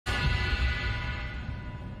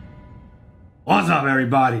What's up,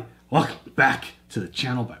 everybody? Welcome back to the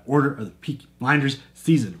channel by order of the Peaky Blinders,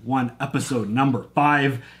 Season 1, Episode number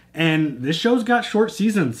 5. And this show's got short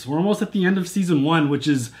seasons. We're almost at the end of Season 1, which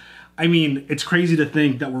is, I mean, it's crazy to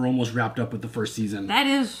think that we're almost wrapped up with the first season. That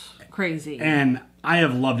is crazy. And I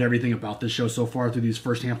have loved everything about this show so far through these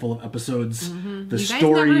first handful of episodes. Mm-hmm. The you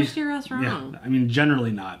story, guys never steer us wrong. Yeah, I mean,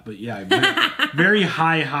 generally not, but yeah, very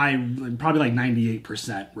high, probably like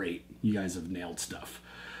 98% rate. You guys have nailed stuff.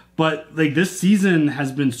 But like this season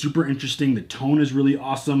has been super interesting. The tone is really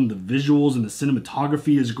awesome. The visuals and the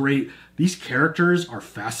cinematography is great. These characters are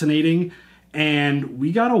fascinating. And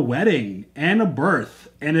we got a wedding and a birth.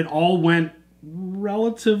 And it all went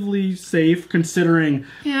relatively safe considering,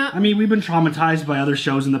 yeah. I mean, we've been traumatized by other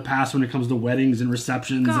shows in the past when it comes to weddings and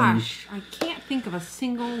receptions. Gosh, I can't think of a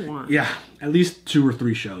single one. Yeah, at least 2 or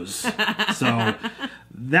 3 shows. So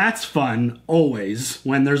that's fun always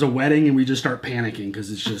when there's a wedding and we just start panicking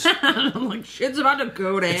because it's just like shit's about to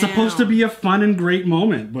go down. It's supposed to be a fun and great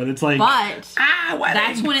moment, but it's like, wedding.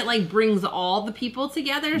 That's when it like brings all the people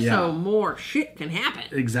together, so more shit can happen.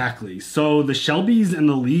 Exactly. So the Shelbys and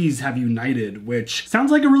the Lees have united, which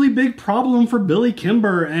sounds like a really big problem for Billy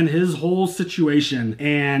Kimber and his whole situation.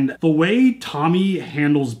 And the way Tommy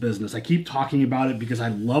handles business, I keep talking about it because I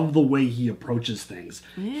love the way he approaches things.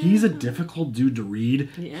 Yeah. He's a difficult dude to read.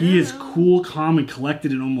 Yeah. He is cool, calm, and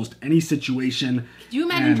collected in almost any situation. Could you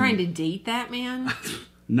imagine trying to date that man?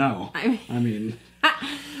 No. I mean...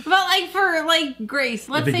 But like for like Grace,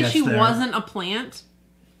 let's say she wasn't a plant.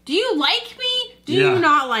 Do you like me? Do you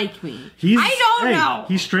not like me? I don't know.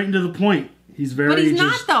 He's straight and to the point. He's very... But he's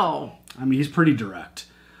not though. I mean, he's pretty direct.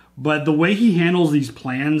 But the way he handles these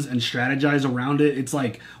plans and strategize around it, it's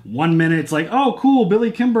like 1 minute, it's like, oh, cool,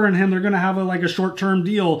 Billy Kimber and him, they're going to have a short-term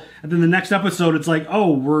deal. And then the next episode, it's like,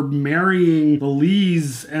 oh, we're marrying the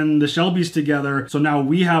Lees and the Shelbys together. So now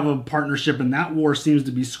we have a partnership and that war seems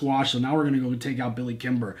to be squashed. So now we're going to go take out Billy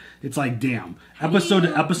Kimber. It's like, damn. Episode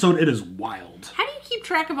to episode, it is wild. How do you keep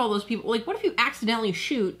track of all those people? Like, what if you accidentally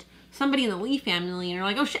shoot somebody in the Lee family and you're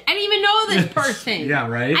like, oh shit, I didn't even know this person. Yeah,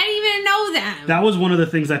 right? I didn't even know them. That was one of the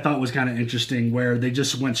things I thought was kind of interesting where they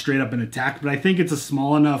just went straight up and attacked. But I think it's a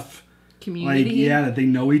small enough community. That they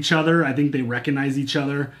know each other. I think they recognize each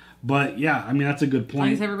other. But yeah, I mean, that's a good point. As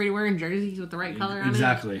long as everybody wearing jerseys with the right color on it.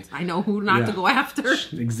 Exactly. I know who not to go after.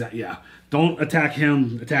 Exactly. Yeah. Don't attack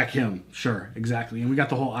him. Attack him. Sure. Exactly. And we got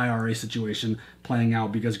the whole IRA situation playing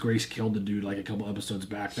out because Grace killed the dude like a couple episodes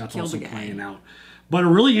back. That's also playing out. But a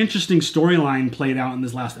really interesting storyline played out in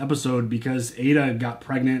this last episode because Ada got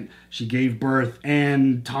pregnant, she gave birth,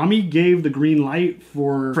 and Tommy gave the green light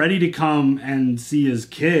for Freddie to come and see his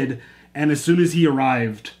kid, and as soon as he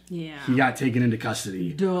arrived, he got taken into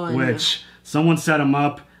custody. Done. Which, someone set him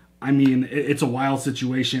up. I mean, it's a wild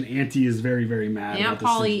situation. Auntie is very, very mad. Aunt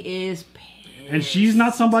Polly is pissed. And she's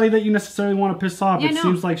not somebody that you necessarily want to piss off. It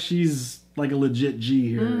seems like she's like a legit G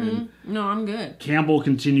here. Mm-hmm. And no, I'm good. Campbell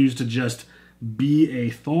continues to just be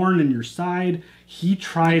a thorn in your side. He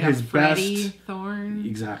tried his best. Thorn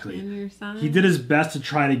exactly. In your side? He did his best to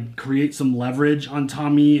try to create some leverage on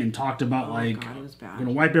Tommy and talked about we're going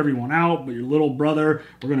to wipe everyone out, but your little brother,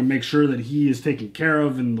 we're going to make sure that he is taken care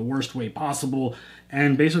of in the worst way possible.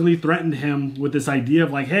 And basically threatened him with this idea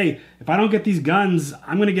of like, hey, if I don't get these guns,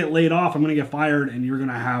 I'm going to get laid off, I'm going to get fired, and you're going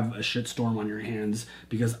to have a shitstorm on your hands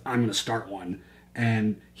because I'm going to start one.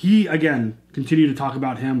 And he, again, continued to talk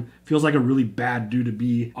about him. Feels like a really bad dude to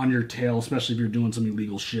be on your tail, especially if you're doing some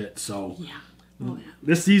illegal shit. So,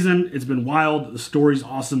 this season, it's been wild. The story's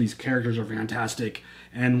awesome. These characters are fantastic.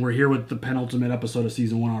 And we're here with the penultimate episode of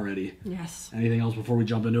Season 1 already. Yes. Anything else before we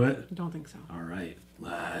jump into it? I don't think so. All right.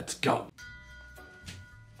 Let's go.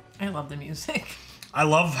 I love the music. I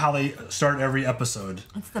love how they start every episode.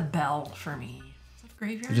 It's the bell for me. Is that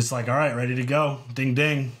graveyard? They're just like, all right, ready to go. Ding,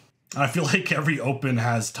 ding. I feel like every open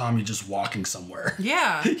has Tommy just walking somewhere.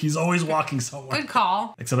 Yeah. He's always walking somewhere. Good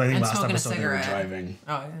call. Except I think last episode they were driving.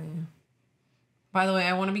 Oh, yeah. By the way,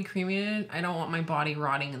 I want to be cremated. I don't want my body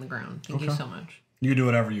rotting in the ground. Thank you so much. You do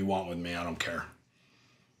whatever you want with me. I don't care.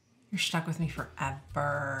 You're stuck with me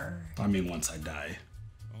forever. I mean, once I die.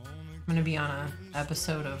 I'm going to be on an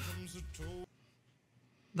episode of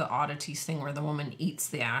the Oddities thing where the woman eats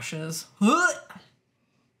the ashes.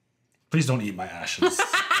 Please don't eat my ashes.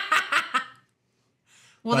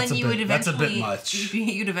 Well, then you would eventually... That's a bit much.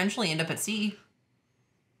 You'd eventually end up at sea.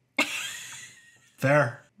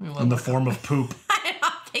 Fair. In the form of poop.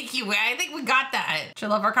 Thank you. I think we got that. Should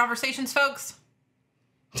love our conversations, folks.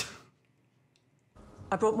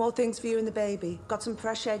 I brought more things for you and the baby. Got some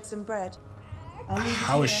fresh eggs and bread.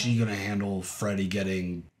 How is she going to handle Freddie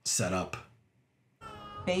getting set up?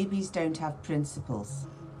 Babies don't have principles.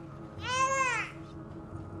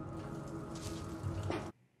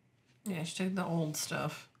 Yeah, she took the old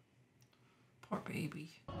stuff. Poor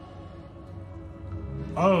baby.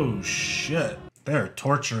 Oh, shit. They're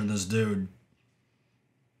torturing this dude.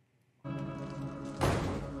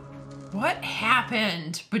 What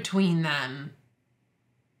happened between them?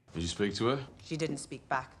 Did you speak to her? She didn't speak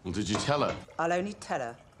back. Well, did you tell her? I'll only tell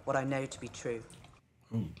her what I know to be true.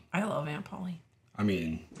 Ooh. I love Aunt Polly. I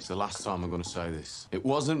mean... It's the last time I'm going to say this. It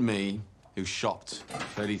wasn't me who shot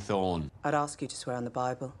Freddie Thorne. I'd ask you to swear on the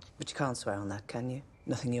Bible, but you can't swear on that, can you?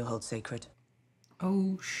 Nothing you hold sacred.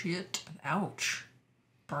 Oh, shit. Ouch.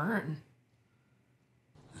 Burn.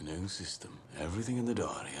 The new system. Everything in the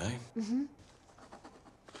diary, eh? Mm-hmm.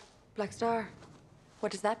 Black Star.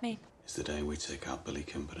 What does that mean? It's the day we take out Billy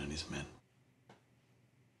Kimber and his men.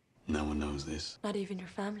 No one knows this. Not even your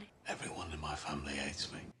family? Everyone in my family hates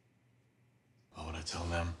me. What would I tell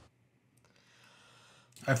them?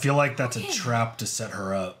 I feel like that's a trap to set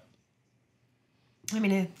her up. I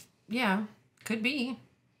mean, yeah, could be.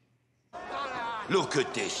 Look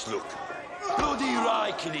at this, look. Bloody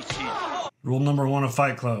raking it in. Rule number 1 of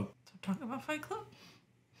Fight Club. So talk about Fight Club?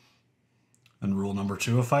 And rule number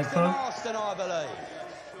 2 of Fight Club? I believe.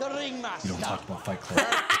 The ringmaster. You don't talk about Fight Club.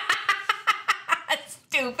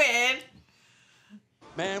 Stupid.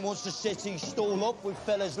 Man wants to set his stall up with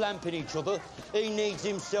fellas lamping each other. He needs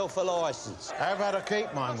himself a licence. How about I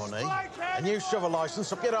keep my money and you shove a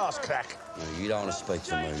licence up your arse crack? No, you don't want to speak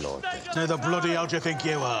to me like that. Who the bloody hell do you think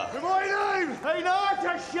you are? My name ain't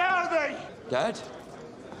Arthur Shelby. Dad?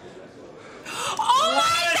 Oh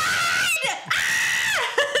my God! Ah!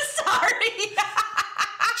 Sorry.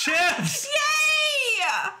 Chips! Yay!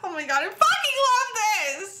 Oh my God, I fucking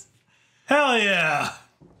love this! Hell yeah!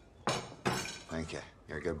 Thank you.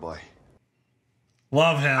 You're a good boy.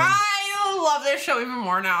 Love him. I love this show even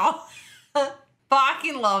more now.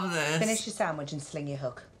 Fucking love this. Finish your sandwich and sling your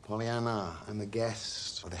hook. Pollyanna, I'm a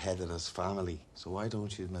guest of the head of this family, so why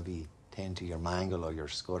don't you maybe tend to your mangle or your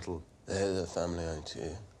scuttle? The head of the family ain't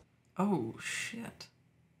here. Oh, shit.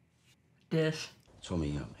 This.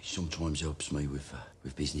 Tommy, he sometimes helps me with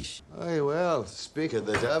business. Aye, well, speak of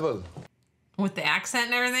the devil. With the accent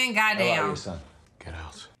and everything? How are Goddamn. you, son? Get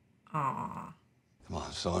out. Aw. Come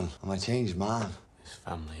on, son. I'm a changed man. This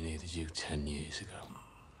family needed you 10 years ago.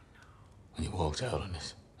 When you walked out on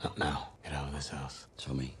this. Not now. Get out of this house.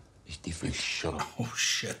 Tommy, it's different. Shut up. Oh,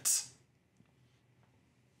 shit.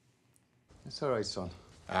 It's all right, son.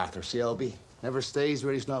 Arthur Shelby never stays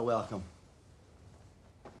where he's not welcome.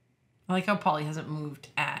 I like how Polly hasn't moved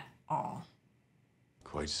at all.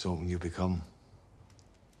 Quite something you become.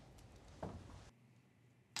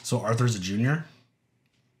 So Arthur's a junior?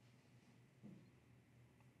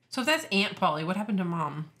 So if that's Aunt Polly, what happened to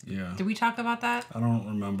Mom? Yeah. Did we talk about that? I don't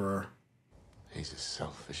remember. He's a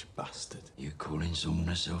selfish bastard. You calling someone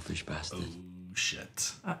a selfish bastard? Oh,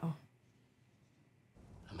 shit. Uh-oh.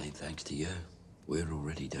 I mean, thanks to you, we're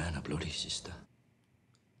already down a bloody sister.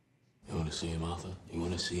 You want to see him, Arthur? You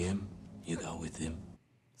want to see him? You go with him.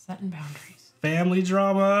 Setting boundaries. Family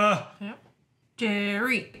drama. Yep.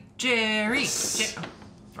 Jerry. Jerry.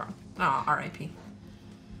 Wrong. Oh, R.I.P.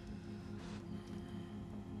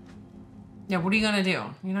 Yeah, what are you going to do?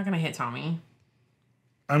 You're not going to hit Tommy.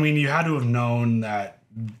 I mean, you had to have known that.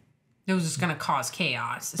 It was just going to cause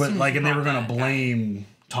chaos. But, like, and they were going to blame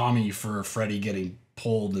Tommy for Freddie getting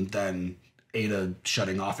pulled and then Ada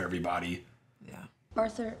shutting off everybody. Yeah.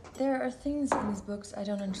 Arthur, there are things in these books I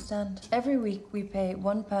don't understand. Every week we pay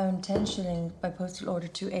 £1 10 shillings by postal order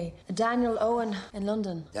to a Daniel Owen in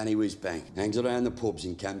London. Danny Whizbang hangs around the pubs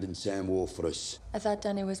in Camden Town Wharf for us. I thought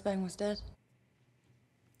Danny Whizbang was dead.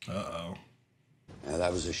 Uh-oh. Now,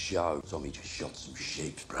 that was a show. Tommy just shot some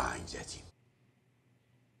sheep's brains at him.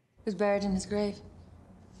 He was buried in his grave.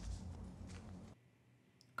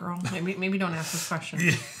 Girl, maybe don't ask this question.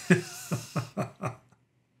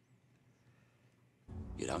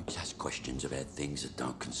 You don't ask questions about things that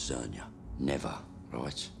don't concern you. Never,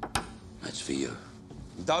 right? That's for you.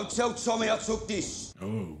 Don't tell Tommy I took this.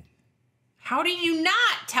 Oh. How did you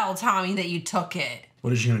not tell Tommy that you took it?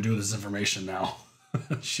 What is she going to do with this information now?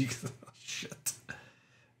 Shit.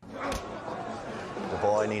 The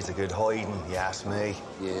boy needs a good hiding, you ask me.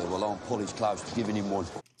 Yeah, well, I'm Polly's close to giving him one.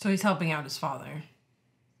 So he's helping out his father.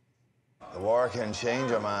 The war can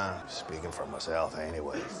change a man. Speaking for myself,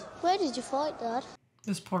 anyways. Where did you fight, Dad?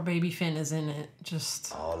 This poor baby Finn is in it,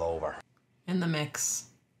 just All over. in the mix.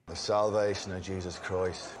 The salvation of Jesus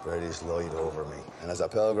Christ spread his light over me. And as a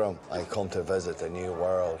pilgrim, I come to visit the new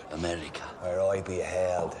world. America. Where I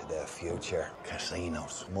beheld the future.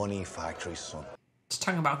 Casinos, money factories, son. Just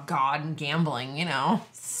talking about God and gambling, you know.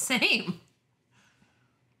 Same.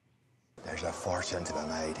 There's a fortune to be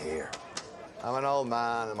made here. I'm an old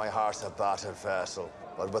man and my heart's a battered vessel.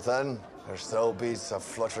 But within, there still beats a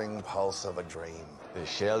fluttering pulse of a dream. The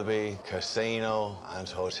Shelby Casino and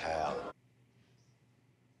Hotel.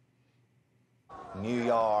 New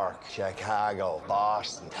York, Chicago,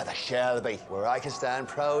 Boston, to the Shelby, where I can stand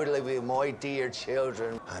proudly with my dear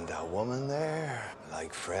children and a woman there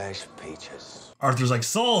like fresh peaches. Arthur's like,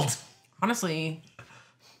 sold! Honestly,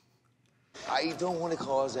 I don't want to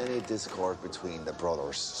cause any discord between the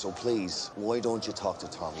brothers, so please, why don't you talk to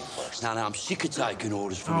Tommy first? Now, I'm sick of taking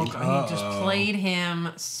orders from him. God, he just played him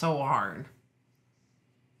so hard.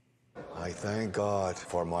 I thank God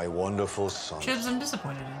for my wonderful son. Chibs, I'm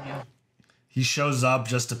disappointed in you. He shows up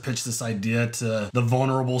just to pitch this idea to the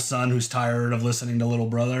vulnerable son who's tired of listening to little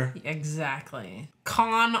brother. Exactly.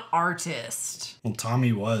 Con artist. Well,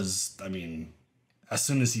 Tommy was, I mean, as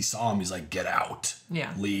soon as he saw him, he's like, get out.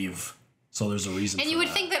 Yeah. Leave. So there's a reason and you would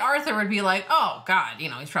think that Arthur would be like, oh, God, you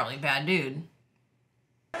know, he's probably a bad dude.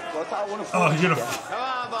 Oh, he's gonna... Come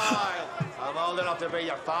on, boy. I'm old enough to be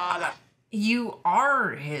your father. You are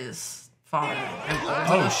his father.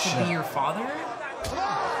 I'm old enough to be your father?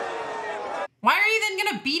 Why are you then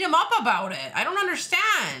gonna beat him up about it? I don't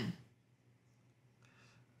understand.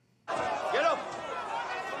 Get up!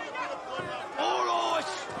 All right!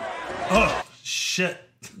 Oh, shit.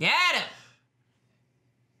 Get him!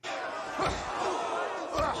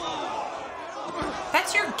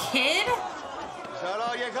 That's your kid? Is that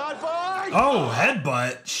all you got, boy? Oh,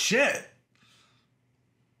 headbutt. Shit.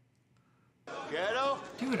 Get up!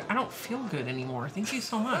 Dude, I don't feel good anymore. Thank you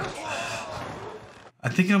so much. I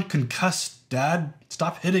think I'm concussed, Dad.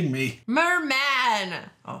 Stop hitting me. Merman!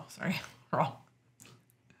 Oh, sorry. Wrong.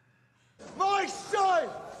 My son!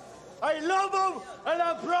 I love him and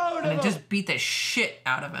I'm proud of him! And I just beat the shit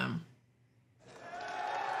out of him.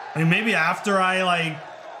 I mean, maybe after I, like,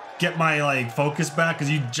 get my, like, focus back, because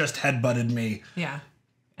you just headbutted me. Yeah.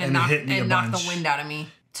 And hit me a bunch. Knocked the wind out of me.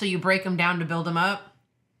 So you break him down to build him up?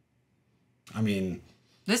 I mean...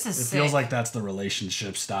 This is sick. It feels like that's the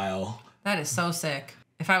relationship style. That is so sick.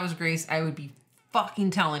 If I was Grace, I would be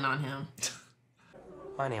fucking telling on him.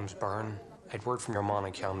 My name's Byrne. I'd word from your man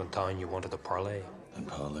in Camden Town you wanted a parlay. And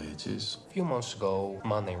parlay it is. A few months ago, a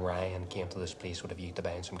man named Ryan came to this place with a view to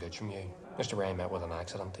buying some goods from you. Mr. Ryan met with an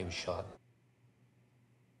accident. He was shot.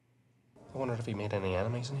 I wondered if he made any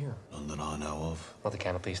enemies in here. None that I know of. Not the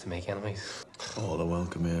kind of place to make enemies. All are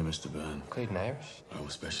welcome here, Mr. Byrne. Including Irish? Oh,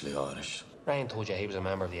 especially Irish. Ryan told you he was a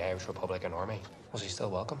member of the Irish Republican Army. Was he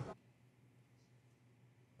still welcome?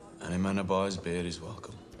 Any man who buys beer is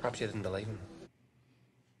welcome. Perhaps you didn't believe him.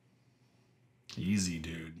 Easy,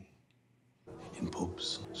 dude. In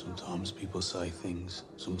pubs, sometimes people say things.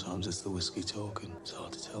 Sometimes it's the whiskey talking. It's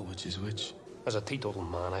hard to tell which is which. As a teetotal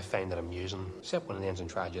man, I find it amusing, except when it ends in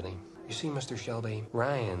tragedy. You see, Mr. Shelby,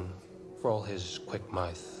 Ryan, for all his quick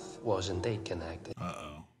mouth, was indeed connected.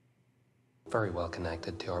 Uh-oh. Very well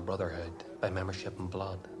connected to our brotherhood by membership and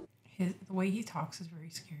blood. The way he talks is very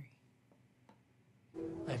scary.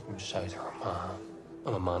 I'm from South Armagh.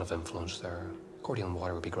 I'm a man of influence there. Cordial and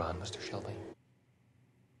water would be grand, Mr. Shelby.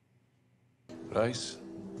 Rice,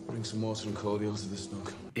 bring some water and cordial to this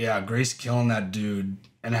nook. Yeah, Grace killing that dude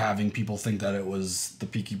and having people think that it was the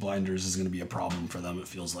Peaky Blinders is going to be a problem for them, it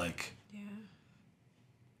feels like. Yeah.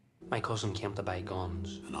 My cousin came to buy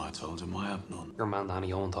guns. And I told him I have none. Your man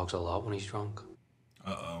Danny Owen talks a lot when he's drunk.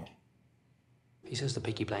 Uh-oh. He says the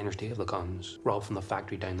Peaky Blinders do have the guns, robbed from the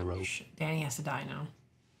factory down the road. Shit, Danny has to die now.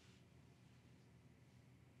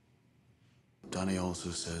 Danny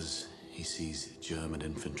also says he sees German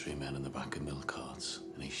infantrymen in the back of milk carts,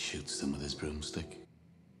 and he shoots them with his broomstick.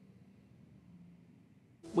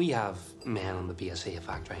 We have men in the BSA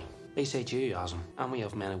factory. They say you has them, and we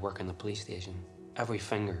have men who work in the police station. Every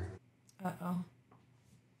finger. Uh-oh.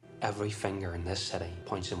 Every finger in this city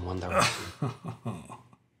points in one direction.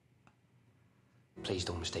 Please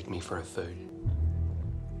don't mistake me for a fool.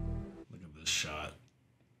 Look at this shot.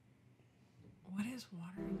 What is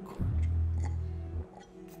water and cordial?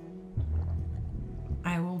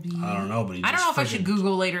 I will be... I don't know, but I don't know if I should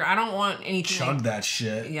Google later. I don't want anything... Chug that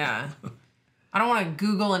shit. Yeah. I don't want to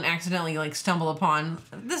Google and accidentally, like, stumble upon,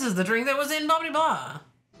 this is the drink that was in blah, blah, blah.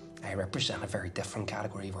 I represent a very different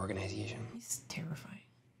category of organization. He's terrifying.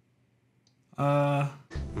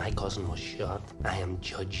 My cousin was shot. I am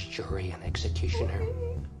judge, jury, and executioner.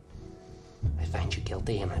 I find you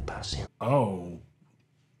guilty and I pass in. Oh.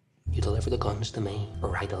 You deliver the guns to me,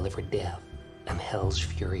 or I deliver death and hell's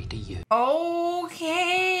fury to you. Okay.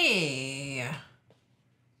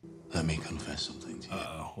 Let me confess something to you.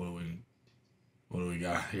 Uh-oh. What do we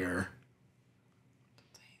got here?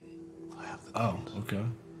 I have the guns. Oh, okay.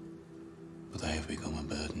 but they have become a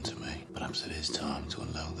burden to me. Perhaps it is time to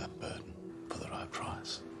unload that burden for the right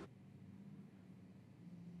price.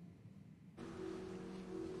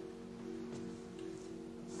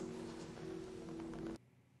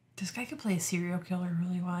 This guy could play a serial killer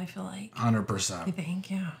really well, I feel like. 100%. You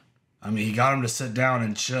think? Yeah. I mean, he got him to sit down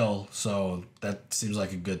and chill, so that seems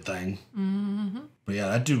like a good thing. Mm-hmm. But yeah,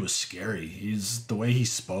 that dude was scary. The way he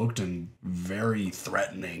spoke and very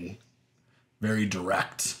threatening, very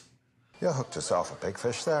direct. You hooked yourself a big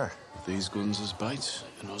fish there. These guns as bait,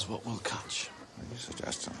 who knows what we'll catch. Are you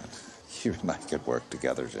suggesting that you and I could work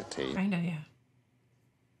together as a team? I know, yeah.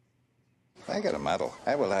 If I get a medal,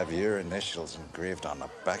 I will have your initials engraved on the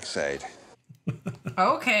backside.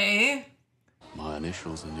 Okay. My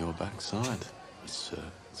initials on your backside. It's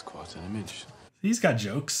quite an image. He's got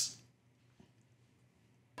jokes.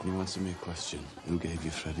 You answer me a question. Who gave you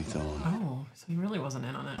Freddie Thorne? Oh, so he really wasn't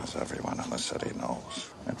in on it. As everyone in the city knows,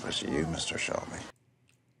 it was you, Mr. Shelby.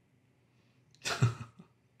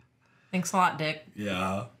 Thanks a lot, Dick.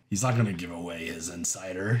 Yeah. He's not going to give away his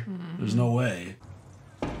insider. There's no way.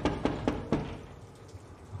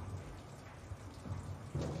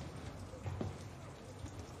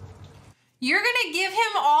 You're gonna give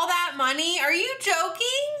him all that money? Are you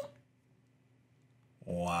joking?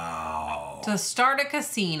 Wow. To start a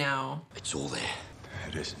casino. It's all there.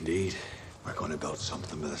 It is indeed. We're going to build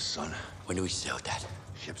something with the sun. When do we sell that?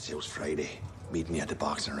 Ship sails Friday. Meet me at the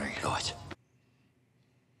boxing ring. Right.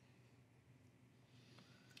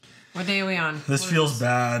 What day are we on? This feels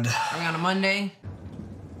bad. Are we on a Monday?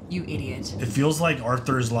 You idiot. It feels like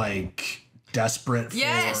Arthur's like desperate for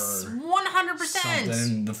 100%.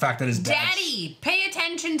 something. The fact that his Daddy, pay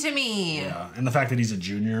attention to me. Yeah, and the fact that he's a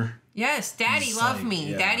junior. Yes, Daddy, love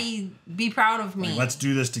me. Yeah. Daddy, be proud of me. Like, let's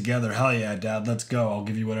do this together. Hell yeah, Dad, let's go. I'll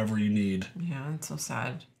give you whatever you need. Yeah, it's so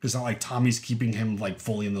sad. It's not like Tommy's keeping him like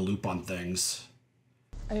fully in the loop on things.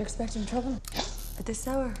 Are you expecting trouble at this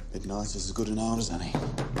hour? Midnight is as good an hour as any.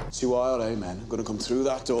 2 IRA men are going to come through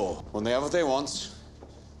that door. When they have what they want,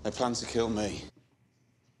 they plan to kill me.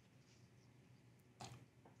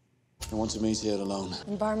 I want to meet here alone.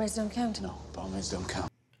 And barmaids don't count? No, barmaids don't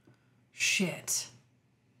count. Shit.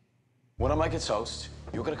 When I make a toast,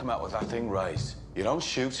 you're going to come out with that thing raised. You don't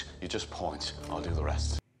shoot, you just point. I'll do the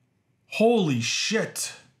rest. Holy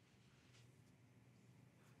shit.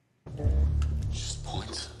 Just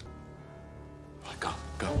point. Right,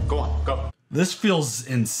 go on, go. This feels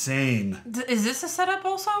insane. Is this a setup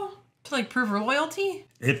also? To like prove her loyalty?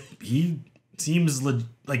 He seems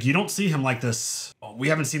like you don't see him like this. We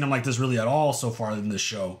haven't seen him like this really at all so far in this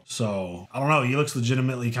show. So, I don't know. He looks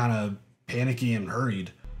legitimately kind of panicky and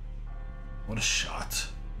hurried. What a shot.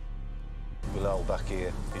 We'll hold back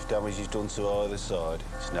here. If damage is done to either side,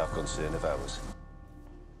 it's no concern of ours.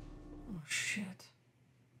 Oh, shit.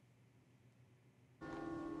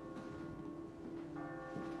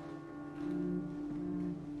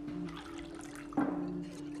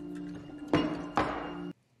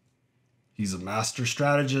 He's a master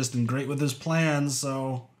strategist and great with his plans,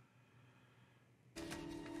 so...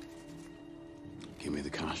 Give me the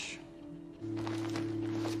cash.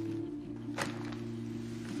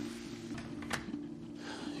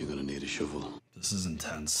 You're gonna need a shovel. This is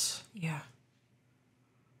intense. Yeah.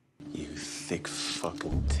 You thick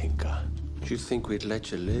fucking tinker. Do you think we'd let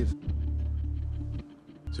you live?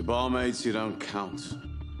 To barmaids, you don't count.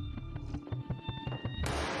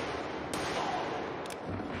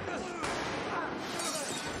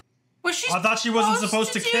 I thought she wasn't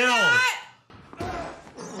supposed to kill. That?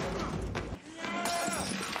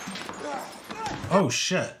 Oh,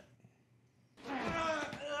 shit.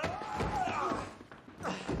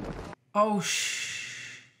 Oh,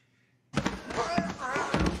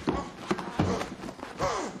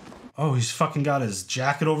 Oh, he's fucking got his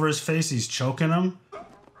jacket over his face. He's choking him.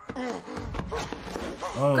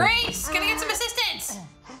 Oh. Grace, can I get some assistance?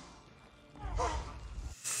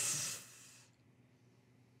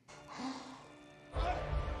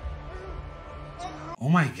 Oh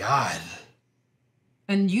my god.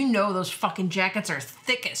 And you know those fucking jackets are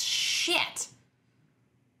thick as shit.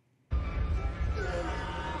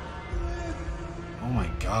 Oh my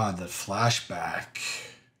god, that flashback.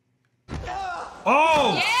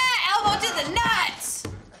 Oh! Yeah, elbow to the nuts!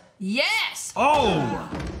 Yes! Oh!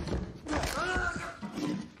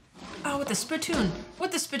 Oh, with the spittoon.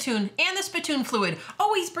 With the spittoon. And the spittoon fluid.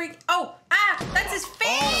 Oh, he's breaking. Oh, that's his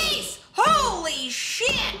face! Oh. Holy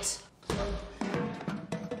shit!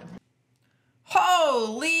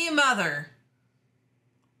 Holy mother.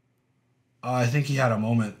 I think he had a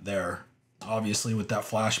moment there, obviously, with that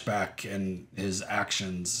flashback and his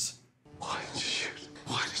actions. Why did you shoot?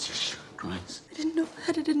 Why did you shoot, Grace? I didn't know it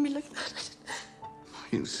had it in me like that.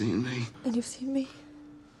 You've seen me. And you've seen me.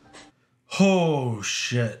 Oh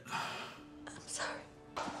shit. I'm sorry.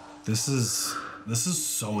 This is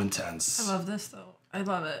so intense. I love this though. I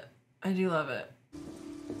love it. I do love it.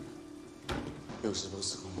 You were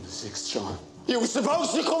supposed to come in the 6th time. You were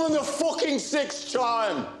supposed to come in the fucking 6th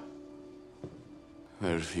time!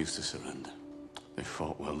 They refused to surrender. They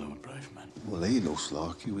fought well, they were brave men. Well, he looks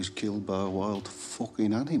like he was killed by a wild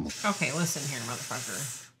fucking animal. Okay, listen here,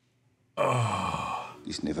 motherfucker. Oh.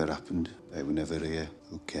 This never happened. They were never here.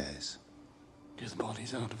 Who cares? Get the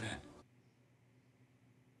bodies out of here.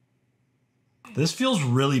 This feels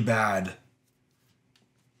really bad.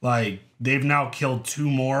 Like, they've now killed 2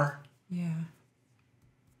 more. Yeah.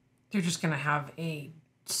 They're just gonna have a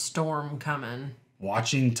storm coming.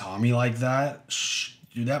 Watching Tommy like that,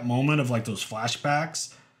 dude, that moment of like those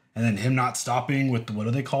flashbacks, and then him not stopping with what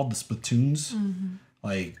are they called? The spittoons? Mm-hmm.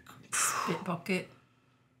 Like, spit bucket.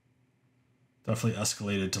 Definitely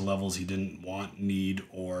escalated to levels he didn't want, need,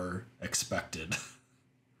 or expected.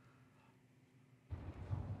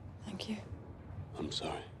 Thank you. I'm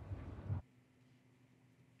sorry.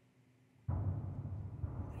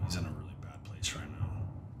 He's in a really bad place right now.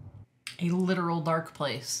 A literal dark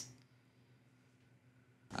place.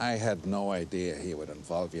 I had no idea he would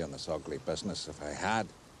involve you in this ugly business. If I had,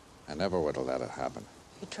 I never would have let it happen.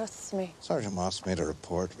 He trusts me. Sergeant Moss made a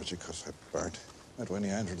report, but because I burnt. But when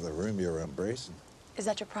you entered the room, you were embracing. Is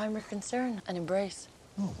that your primary concern? An embrace?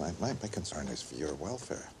 No, my concern is for your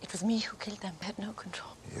welfare. It was me who killed them. I had no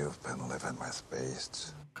control. You've been living with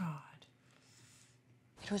beasts. Oh, God.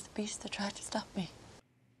 It was the beast that tried to stop me.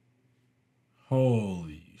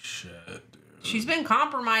 Holy shit, dude. She's been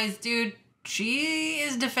compromised, dude. She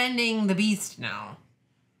is defending the beast now.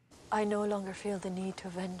 I no longer feel the need to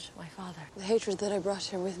avenge my father. The hatred that I brought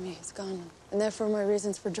here with me is gone, and therefore my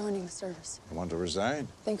reasons for joining the service. You want to resign?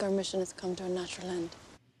 I think our mission has come to a natural end.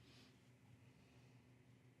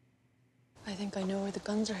 I think I know where the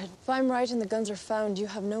guns are hidden. If I'm right and the guns are found, you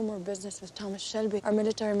have no more business with Thomas Shelby. Our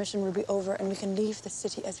military mission will be over, and we can leave the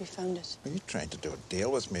city as we found it. Are you trying to do a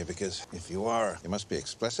deal with me? Because if you are, you must be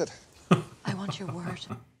explicit. I want your word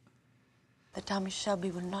that Thomas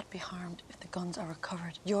Shelby will not be harmed if the guns are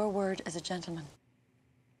recovered. Your word as a gentleman.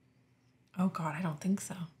 Oh, God, I don't think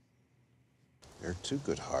so. You're too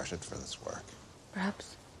good-hearted for this work.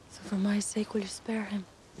 Perhaps. So for my sake, will you spare him?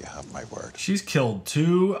 You have my word. She's killed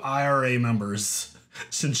 2 IRA members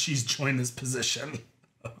since she's joined this position.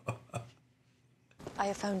 I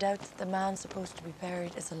have found out that the man supposed to be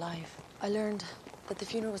buried is alive. I learned that the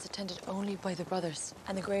funeral was attended only by the brothers,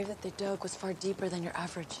 and the grave that they dug was far deeper than your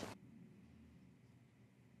average.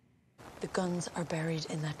 The guns are buried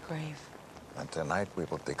in that grave. And tonight we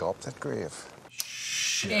will dig up that grave.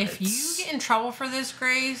 Shit. If you get in trouble for this,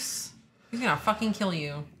 Grace, he's gonna fucking kill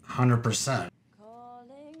you. 100%.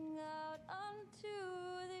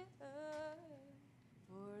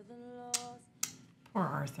 Poor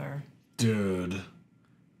Arthur. Dude.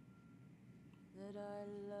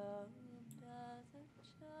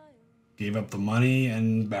 Gave up the money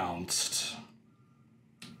and bounced.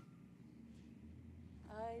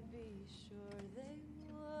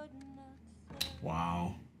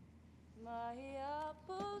 Wow.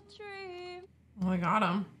 Well, I got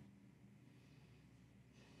him.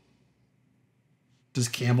 Does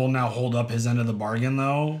Campbell now hold up his end of the bargain,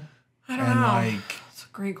 though? I don't know. It's a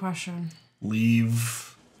great question.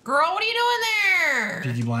 Leave... Girl, what are you doing there?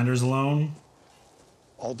 Peaky Blinders alone?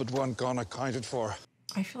 All but one gun accounted for.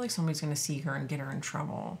 I feel like somebody's going to see her and get her in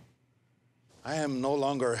trouble. I am no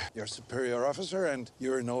longer your superior officer, and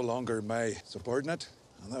you're no longer my subordinate.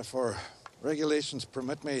 And therefore, regulations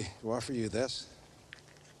permit me to offer you this.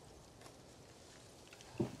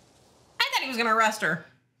 I thought he was going to arrest her.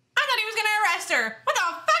 What the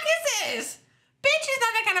fuck is this? Bitch, is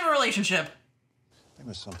not that kind of a relationship. I'm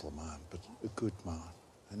a simple man, but a good man.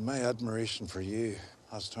 And my admiration for you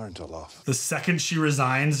has turned to love. The second she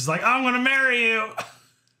resigns, she's like, I'm gonna marry you.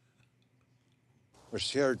 We're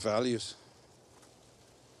shared values.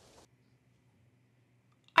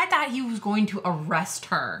 I thought he was going to arrest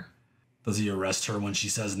her. Does he arrest her when she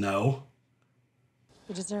says no?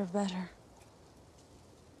 You deserve better.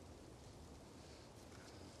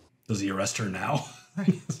 Does he arrest her now?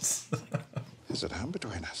 Is it him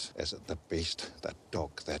between us? Is it the beast that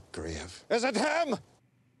dug that grave? Is it him?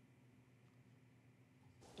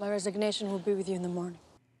 My resignation will be with you in the morning.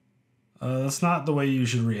 That's not the way you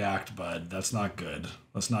should react, bud. That's not good.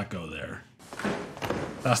 Let's not go there.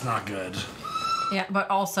 That's not good. Yeah, but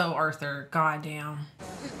also, Arthur, goddamn.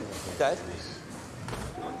 Dad?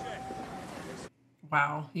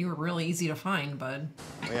 Wow, you were really easy to find, bud.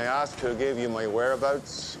 May I ask who gave you my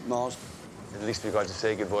whereabouts? Moss. At least we got to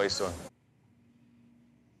say goodbye, son.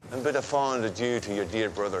 And a bit of fond adieu to your dear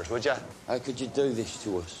brothers, would ya? How could you do this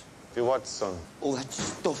to us? Do what, son? All that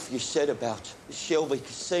stuff you said about the Shelby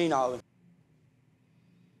Casino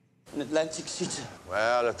in Atlantic City.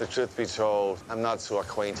 Well, if the truth be told, I'm not so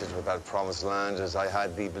acquainted with that promised land as I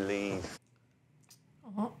had thee believe.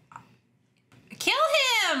 Oh. Kill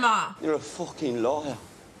him! You're a fucking liar.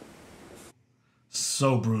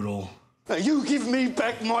 So brutal. Now you give me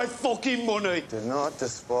back my fucking money. Do not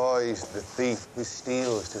despise the thief who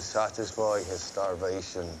steals to satisfy his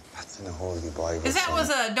starvation. That's in the Holy Bible. Is that was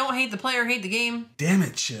a don't hate the player, hate the game? Damn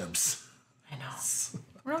it, Chips. I know.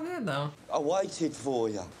 Real good though. I waited for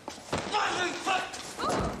you.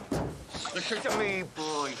 Listen to me,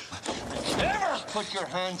 boy. Never put your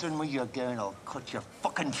hands on me again. I'll cut your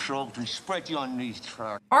fucking throat and spread you on these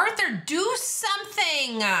tracks. Arthur, do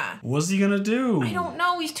something! What's he gonna do? I don't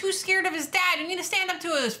know. He's too scared of his dad. You need to stand up to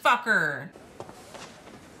this fucker.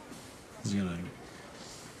 He's gonna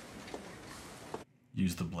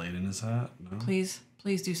use the blade in his hat? No? Please,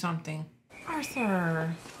 please do something.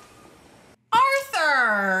 Arthur.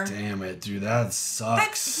 Arthur! Damn it, dude. That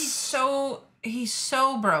sucks. He's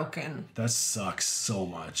so broken. That sucks so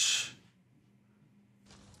much.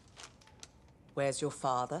 Where's your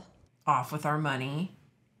father? Off with our money.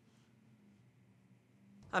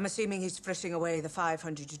 I'm assuming he's frishing away the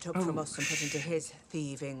 500 you took from us and put into his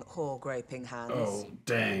thieving, whore-graping hands. Oh,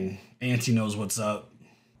 dang. Auntie knows what's up.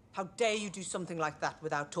 How dare you do something like that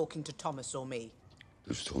without talking to Thomas or me?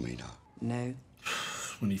 Who's told me now? No.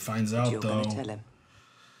 When he finds out, You're though. gonna tell him.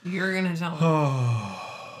 You're gonna tell him.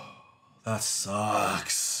 Oh, that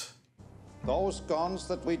sucks. Those guns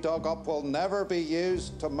that we dug up will never be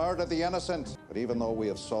used to murder the innocent. But even though we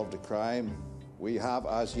have solved a crime, we have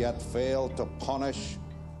as yet failed to punish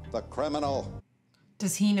the criminal.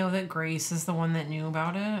 Does he know that Grace is the one that knew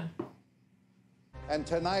about it? And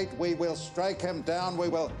tonight we will strike him down. We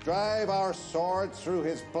will drive our sword through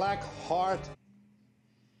his black heart.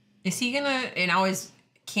 Is he gonna, and now is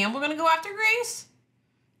Campbell gonna go after Grace?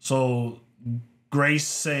 So Grace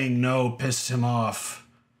saying no pissed him off,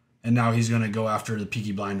 and now he's gonna go after the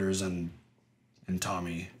Peaky Blinders and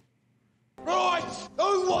Tommy. Right!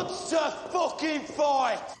 Who wants to fucking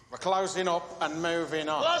fight? We're closing up and moving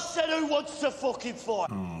on. I said who wants to fucking fight?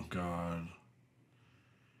 Oh, God.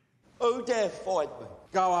 Who dare fight me?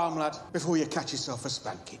 Go home, lad, before you catch yourself a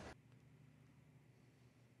spanking.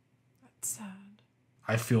 That's sad.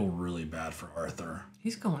 I feel really bad for Arthur.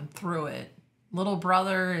 He's going through it. Little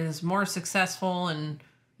brother is more successful and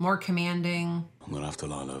more commanding. I'm gonna have to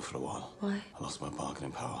lie low for a while. Why? I lost my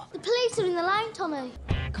bargaining power. The police are in the line, Tommy.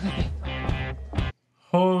 Come with me.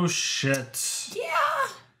 Oh, shit. Yeah.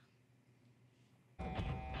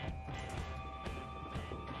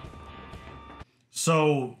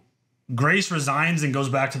 So Grace resigns and goes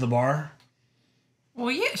back to the bar?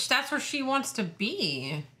 Well, yeah, that's where she wants to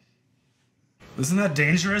be. Isn't that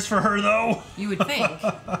dangerous for her, though? You would think.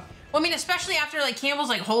 Well, I mean, especially after, like, Campbell's,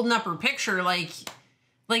 like, holding up her picture, like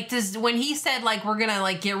does, when he said, like, we're gonna,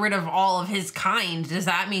 like, get rid of all of his kind, does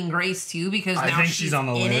that mean Grace, too? Because now I think she's on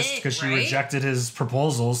the list, because she rejected his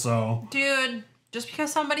proposal, so. Dude, just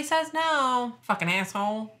because somebody says no, fucking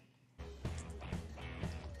asshole.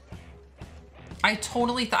 I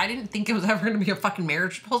totally thought, I didn't think it was ever going to be a fucking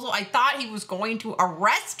marriage proposal. I thought he was going to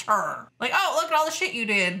arrest her. Like, oh, look at all the shit you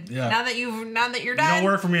did. Yeah. Now that you're done. You don't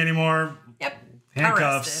work for me anymore. Yep.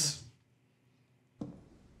 Handcuffs. Arrested.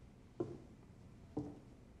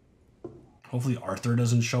 Hopefully Arthur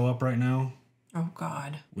doesn't show up right now. Oh,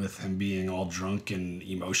 God. With him being all drunk and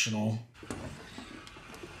emotional.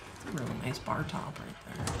 Really nice bar top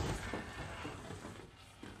right there.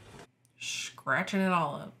 Scratching it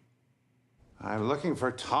all up. I'm looking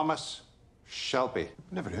for Thomas Shelby.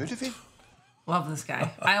 Never heard of him. Love this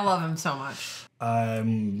guy. I love him so much.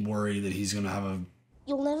 I'm worried that he's going to have a...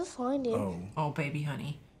 You'll never find him. Oh, baby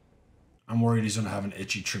honey. I'm worried he's going to have an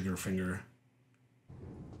itchy trigger finger.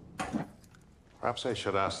 Perhaps I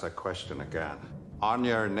should ask that question again. On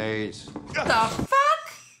your knees. The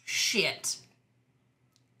fuck? Shit.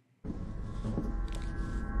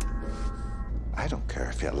 I don't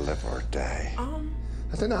care if you live or die.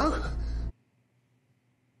 I don't know.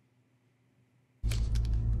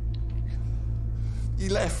 He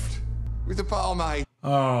left with the barmaid.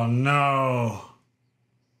 Oh, no.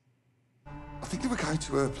 I think they were going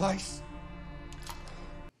to her place.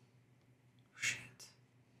 Shit.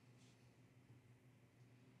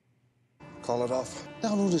 Call it off. I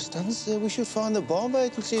don't understand, sir. We should find the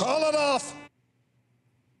barmaid and see... Call it off!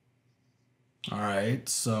 All right,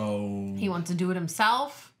 so... He wants to do it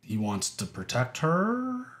himself. He wants to protect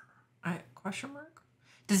her? Question mark?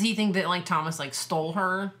 Does he think that, like, Thomas, like, stole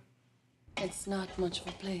her? It's not much of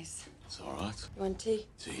a place. It's all right. You want tea?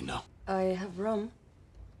 Tea, no. I have rum.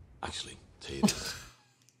 Actually, tea it is.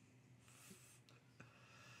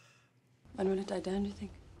 When will it die down, do you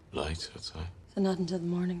think? Late, I'd say. So not until the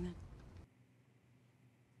morning,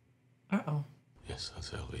 then? Uh-oh. Yes, I'd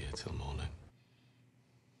say I'll be here till morning.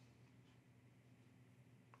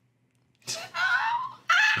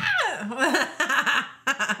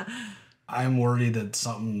 I'm worried that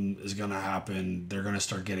something is going to happen. They're going to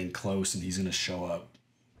start getting close and he's going to show up.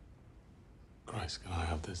 Grace, can I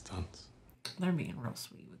have this dance? They're being real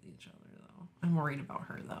sweet with each other, though. I'm worried about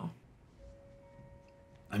her, though.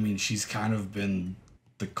 I mean, she's kind of been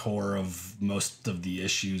the core of most of the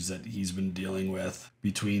issues that he's been dealing with,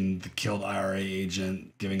 between the killed IRA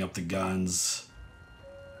agent, giving up the guns.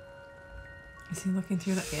 Is he looking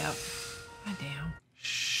through the... Yep. God damn.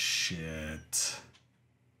 Shit.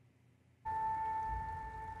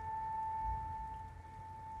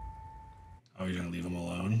 Oh, you're gonna leave him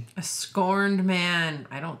alone? A scorned man.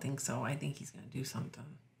 I don't think so. I think he's gonna do something.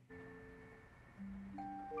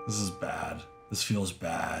 This is bad. This feels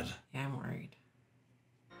bad. Yeah, I'm worried.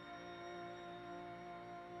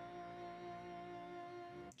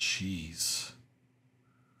 Jeez.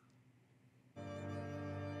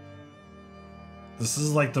 This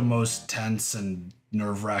is like the most tense and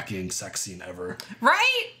nerve-wracking sex scene ever.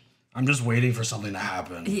 Right? I'm just waiting for something to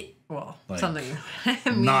happen. Yeah, well, like, something. I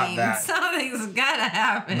mean, not that. Something's gotta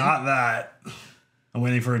happen. Not that. I'm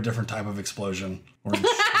waiting for a different type of explosion. Or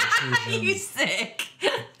You sick.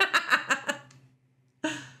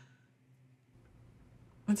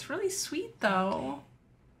 It's really sweet, though.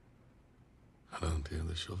 I don't hear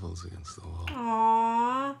the shovels against the wall.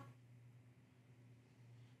 Aww.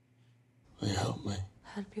 Will you help me?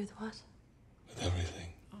 Help you with what? With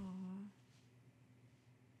everything.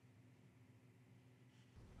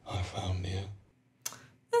 I found you.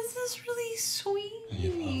 This is really sweet. And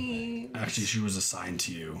you found me. Actually, she was assigned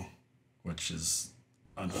to you, which is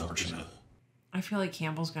unfortunate. I feel like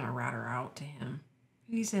Campbell's gonna rat her out to him.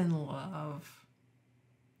 He's in love.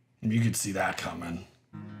 You could see that coming.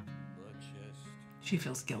 She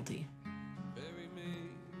feels guilty.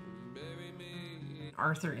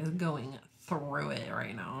 Arthur is going through it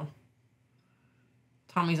right now.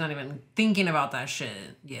 Tommy's not even thinking about that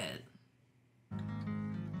shit yet.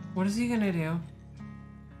 What is he gonna do?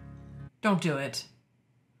 Don't do it.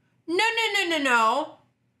 No, no, no, no, no.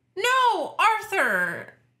 No,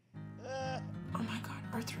 Arthur. Oh my God,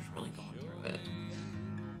 Arthur's really going through it.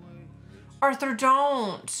 Arthur,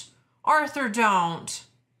 don't. Arthur, don't.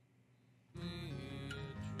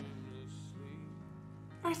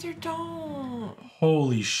 Arthur, don't.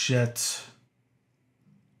 Holy shit.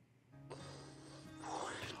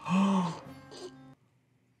 Oh,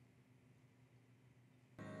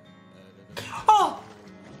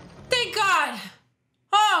 thank God.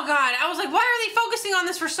 Oh God, I was like, why are they focusing on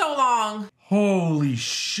this for so long? Holy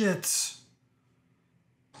shit.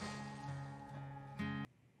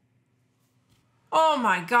 Oh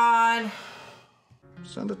my God.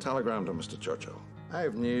 Send a telegram to Mr. Churchill. I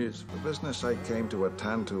have news. The business I came to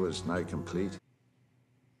attend to is now complete.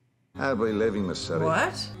 I'll be leaving the city.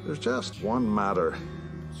 What? There's just one matter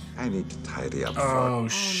I need to tidy up. Oh,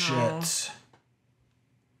 shit.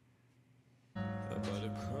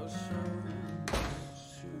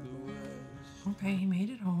 Okay, he made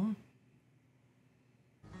it home.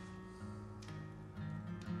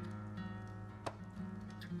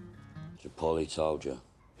 So Polly told you?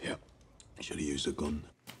 Yeah. Should have used a gun.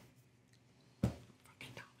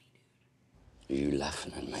 Fucking Tommy, Are you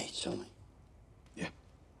laughing at me, Tommy? Yeah.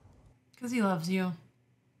 Because he loves you.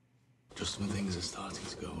 Just when things are starting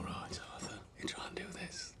to go right, Arthur, you try and do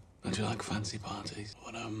this. Don't you like fancy parties?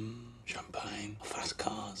 Or, champagne, fast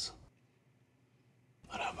cars?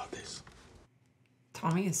 But how about this?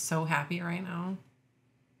 Tommy is so happy right now.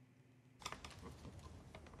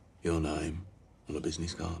 Your name on a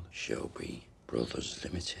business card? Shelby Brothers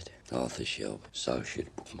Limited. Arthur Shelby,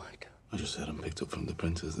 associate bookmaker. I just had them picked up from the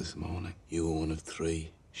printers this morning. You were one of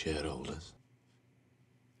 3 shareholders.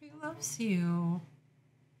 He loves you.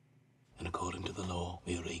 And according to the law,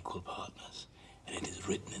 we are equal partners. And it is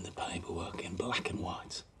written in the paperwork in black and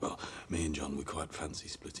white. Well, me and John, we quite fancy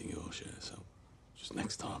splitting your share, so just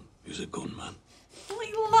next time, use a gun, man.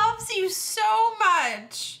 He loves you so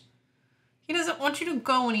much. He doesn't want you to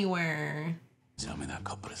go anywhere. Tell me that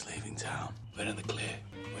copper is leaving town. We're in the clear.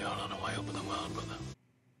 We are on our way up in the world, brother.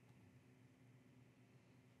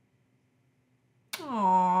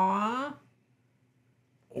 Aww.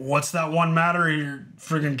 What's that one matter your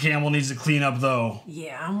friggin' Campbell needs to clean up, though?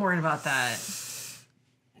 Yeah, I'm worried about that.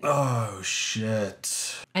 Oh,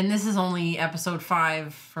 shit. And this is only episode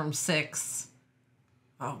 5 from 6.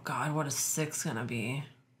 Oh God, what is 6 gonna be?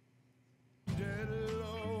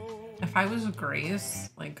 If I was Grace,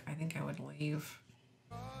 like, I think I would leave.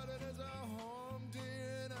 Oh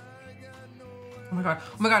my God.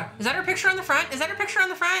 Oh my God. Is that her picture on the front? Is that her picture on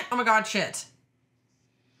the front? Oh my God, shit.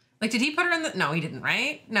 Like, did he put her in the... No, he didn't,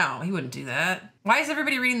 right? No, he wouldn't do that. Why is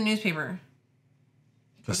everybody reading the newspaper?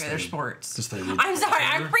 Okay, they're sports. I'm sorry,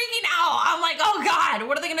 I'm freaking out. I'm like, oh God,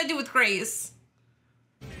 what are they gonna do with Grace?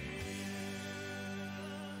 Go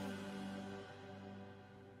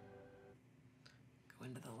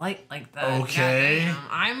into the light like that. Okay. Goddamn.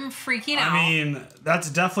 I'm freaking out. I mean,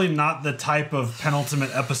 that's definitely not the type of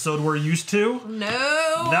penultimate episode we're used to. No.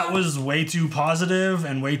 That was way too positive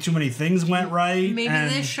and way too many things went right. Maybe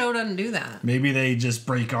this show doesn't do that. Maybe they just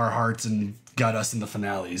break our hearts and gut us in the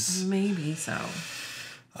finales. Maybe so.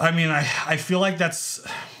 I mean, I feel like that's...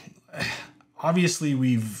 Obviously,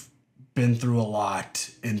 we've been through a lot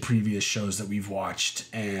in previous shows that we've watched,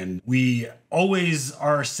 and we always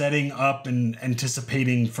are setting up and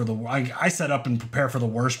anticipating for the... I set up and prepare for the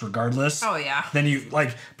worst regardless. Oh, yeah. Then you,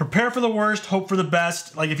 like, prepare for the worst, hope for the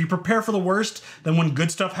best. Like, if you prepare for the worst, then when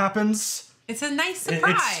good stuff happens... It's a nice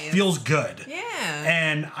surprise. It feels good. Yeah.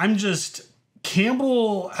 And I'm just...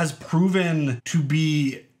 Campbell has proven to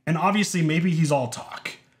be... And obviously, maybe he's all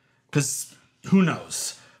talk. Because who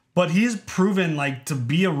knows? But he's proven like to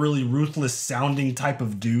be a really ruthless sounding type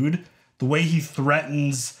of dude. The way he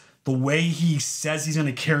threatens, the way he says he's going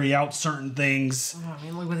to carry out certain things. Oh, I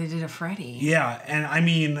mean, look what they did to Freddy. Yeah, and I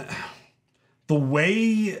mean, the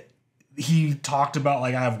way he talked about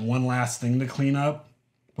like, I have one last thing to clean up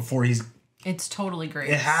before he's... It's totally great.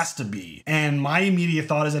 It has to be. And my immediate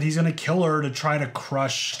thought is that he's going to kill her to try to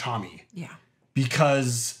crush Tommy. Yeah.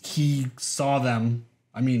 Because he saw them.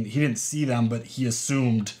 I mean, he didn't see them, but he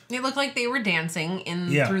assumed. It looked like they were dancing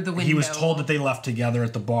through the window. He was told that they left together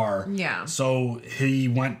at the bar. Yeah. So he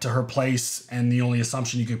went to her place, and the only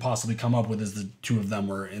assumption you could possibly come up with is the two of them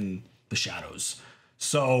were in the shadows.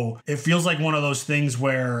 So it feels like one of those things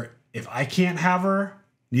where if I can't have her,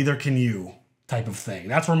 neither can you. Type of thing.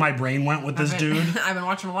 That's where my brain went with this dude. I've been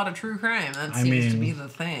watching a lot of true crime. That seems to be the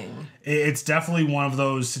thing. It's definitely one of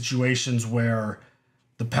those situations where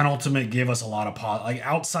the penultimate gave us a lot of like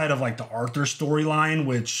outside of like the Arthur storyline,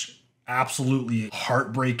 which absolutely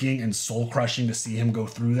heartbreaking and soul crushing to see him go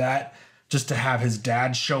through that. Just to have his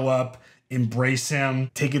dad show up, embrace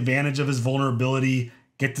him, take advantage of his vulnerability,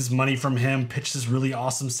 get this money from him, pitch this really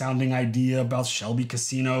awesome sounding idea about Shelby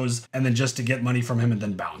casinos, and then just to get money from him and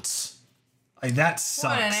then bounce. Like, that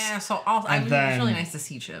sucks. What an asshole. I mean, it's really nice to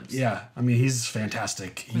see Chips. Yeah. I mean, he's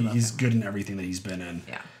fantastic. He's good in everything that he's been in.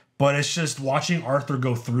 Yeah. But it's just watching Arthur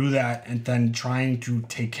go through that and then trying to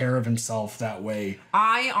take care of himself that way.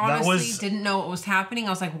 I honestly didn't know what was happening.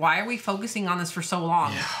 I was like, why are we focusing on this for so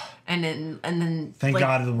long? Yeah. And then thank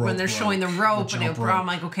God the rope when they're showing the rope and I'm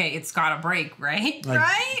like, okay, it's got to break, right? Like,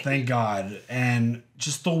 right? Thank God. And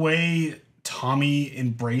just the way Tommy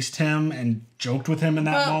embraced him and joked with him in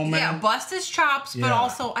that moment. Yeah, bust his chops, but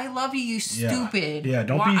also, I love you, you stupid. Yeah, I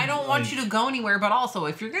don't want you to go anywhere, but also,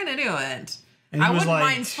 if you're going to do it, I wouldn't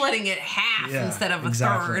mind splitting it half instead of a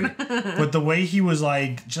third. But the way he was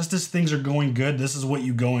like, just as things are going good, this is what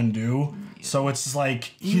you go and do. So it's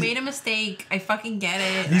like... You made a mistake. I fucking get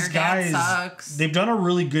it. These Our guys, dad sucks. They've done a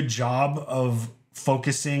really good job of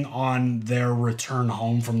focusing on their return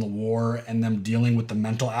home from the war and them dealing with the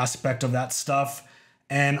mental aspect of that stuff.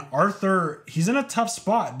 And Arthur, he's in a tough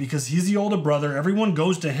spot because he's the older brother. Everyone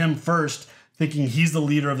goes to him first, thinking he's the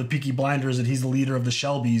leader of the Peaky Blinders and he's the leader of the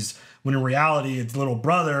Shelbys, when in reality it's little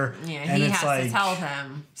brother. Yeah, and he it's has to tell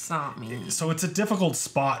them, it's not me. So it's a difficult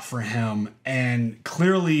spot for him. And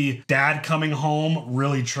clearly Dad coming home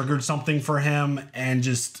really triggered something for him and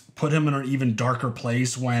just put him in an even darker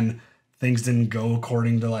place when things didn't go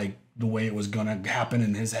according to like the way it was gonna happen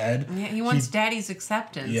in his head. Yeah, he wants daddy's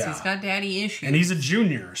acceptance. Yeah. He's got daddy issues. And he's a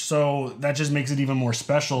junior, so that just makes it even more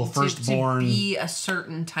special. Firstborn. To be a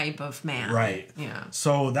certain type of man. Right. Yeah.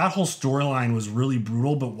 So that whole storyline was really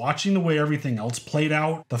brutal, but watching the way everything else played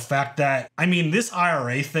out, the fact that, I mean, this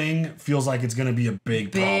IRA thing feels like it's gonna be a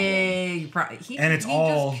big problem. He just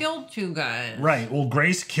killed 2 guys. Right. Well,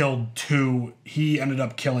 Grace killed 2. He ended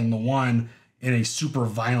up killing the one in a super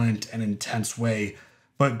violent and intense way.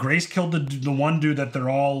 But Grace killed the one dude that they're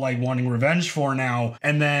all like wanting revenge for now.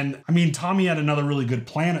 And then, I mean, Tommy had another really good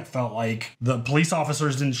plan, it felt like. The police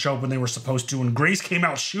officers didn't show up when they were supposed to. And Grace came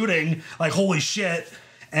out shooting, like, holy shit,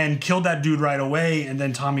 and killed that dude right away. And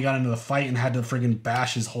then Tommy got into the fight and had to friggin'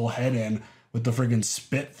 bash his whole head in with the friggin'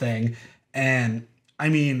 spit thing. And, I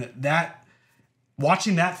mean, that...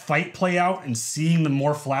 watching that fight play out and seeing the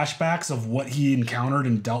more flashbacks of what he encountered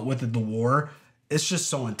and dealt with at the war, it's just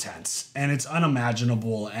so intense and it's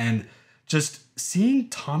unimaginable. And just seeing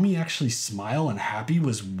Tommy actually smile and happy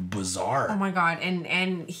was bizarre. Oh my God.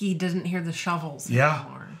 And he doesn't hear the shovels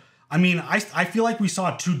anymore. I mean, I feel like we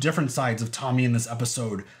saw two different sides of Tommy in this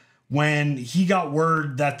episode. When he got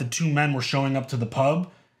word that the two men were showing up to the pub,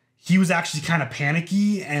 he was actually kind of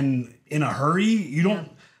panicky and in a hurry.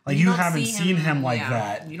 You haven't seen him like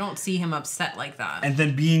that. You don't see him upset like that. And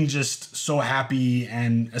then being just so happy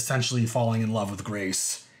and essentially falling in love with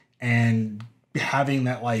Grace and having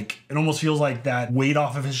that, like, it almost feels like that weight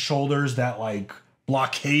off of his shoulders, that like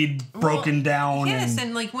blockade broken down. Yes,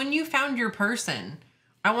 and like when you found your person,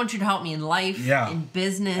 I want you to help me in life, in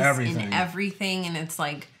business, in everything. And it's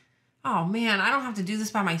like, oh man, I don't have to do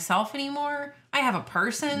this by myself anymore. I have a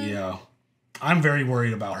person. Yeah. I'm very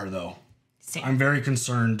worried about her though. Same. I'm very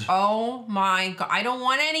concerned. Oh my God. I don't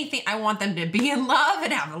want anything. I want them to be in love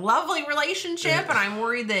and have a lovely relationship. And I'm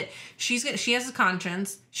worried that she has a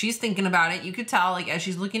conscience. She's thinking about it. You could tell, like, as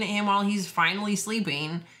she's looking at him while he's finally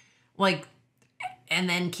sleeping, like, and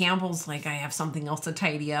then Campbell's like, I have something else to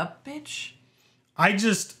tidy up, bitch.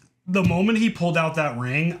 The moment he pulled out that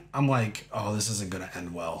ring, I'm like, oh, this isn't going to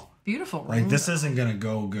end well. Beautiful ring. Like, this isn't going to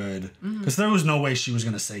go good. Because there was no way she was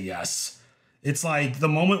going to say yes. It's like, the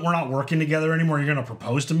moment we're not working together anymore, you're going to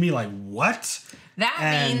propose to me? Like, what?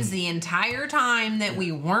 That means the entire time that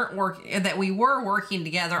we were working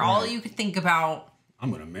together, all you could think about,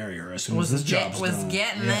 I'm going to marry her as soon as this job's done. Was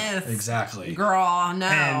getting this. Exactly. Girl, no.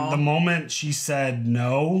 And the moment she said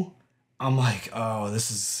no, I'm like, oh,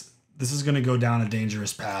 this is going to go down a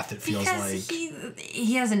dangerous path, it feels like.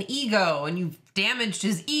 He has an ego, and you've damaged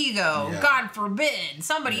his ego. Yeah. God forbid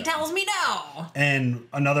somebody tells me no. And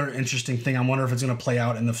another interesting thing, I wonder if it's going to play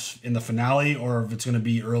out in the finale or if it's going to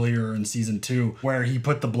be earlier in season 2, where he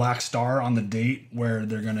put the black star on the date where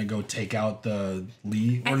they're going to go take out the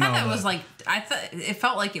Lee. It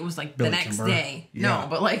felt like it was like Billy the next Kimber. Day. Yeah. No,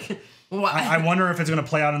 but like... What? I wonder if it's going to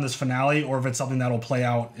play out in this finale or if it's something that'll play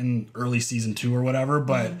out in early season 2 or whatever,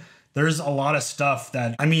 but... There's a lot of stuff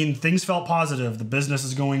that, I mean, things felt positive. The business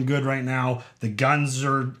is going good right now. The guns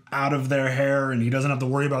are out of their hair and he doesn't have to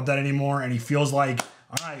worry about that anymore. And he feels like,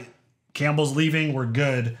 all right, Campbell's leaving. We're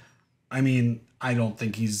good. I mean, I don't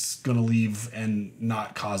think he's going to leave and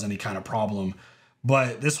not cause any kind of problem.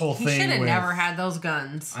 But this whole thing, he should have never had those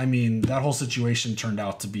guns. I mean, that whole situation turned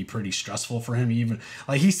out to be pretty stressful for him. Even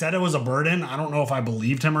like he said, it was a burden. I don't know if I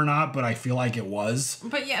believed him or not, but I feel like it was.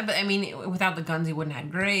 But I mean, without the guns, he wouldn't have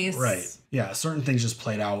had Grace. Right. Yeah. Certain things just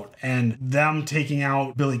played out, and them taking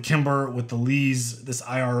out Billy Kimber with the Lees, this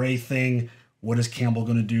IRA thing. What is Campbell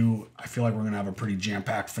going to do? I feel like we're going to have a pretty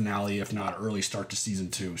jam-packed finale, if not early start to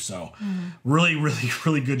season 2. So really, really,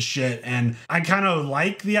 really good shit. And I kind of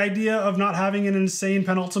like the idea of not having an insane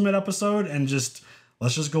penultimate episode and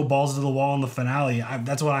let's just go balls to the wall in the finale.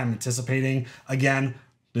 That's what I'm anticipating. Again,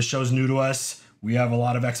 this show's new to us. We have a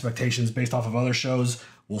lot of expectations based off of other shows.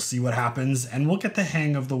 We'll see what happens, and we'll get the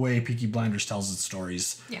hang of the way Peaky Blinders tells its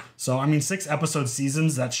stories. Yeah. So, I mean, 6 episode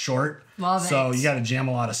seasons, that's short. Love it. So you got to jam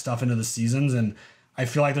a lot of stuff into the seasons, and I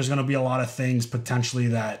feel like there's going to be a lot of things potentially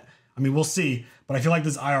that, I mean, we'll see, but I feel like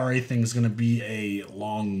this IRA thing is going to be a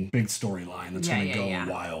long, big storyline that's going to go a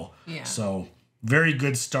while. Yeah. So, very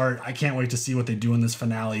good start. I can't wait to see what they do in this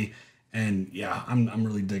finale, and yeah, I'm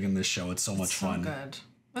really digging this show. It's so much fun. Good.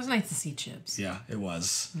 It was nice to see Chips. Yeah, it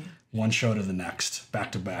was. Yeah. One show to the next,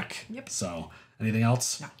 back to back. Yep. So, anything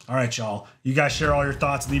else? No. All right, y'all. You guys share all your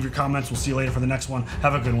thoughts. Leave your comments. We'll see you later for the next one.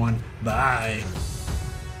 Have a good one. Bye.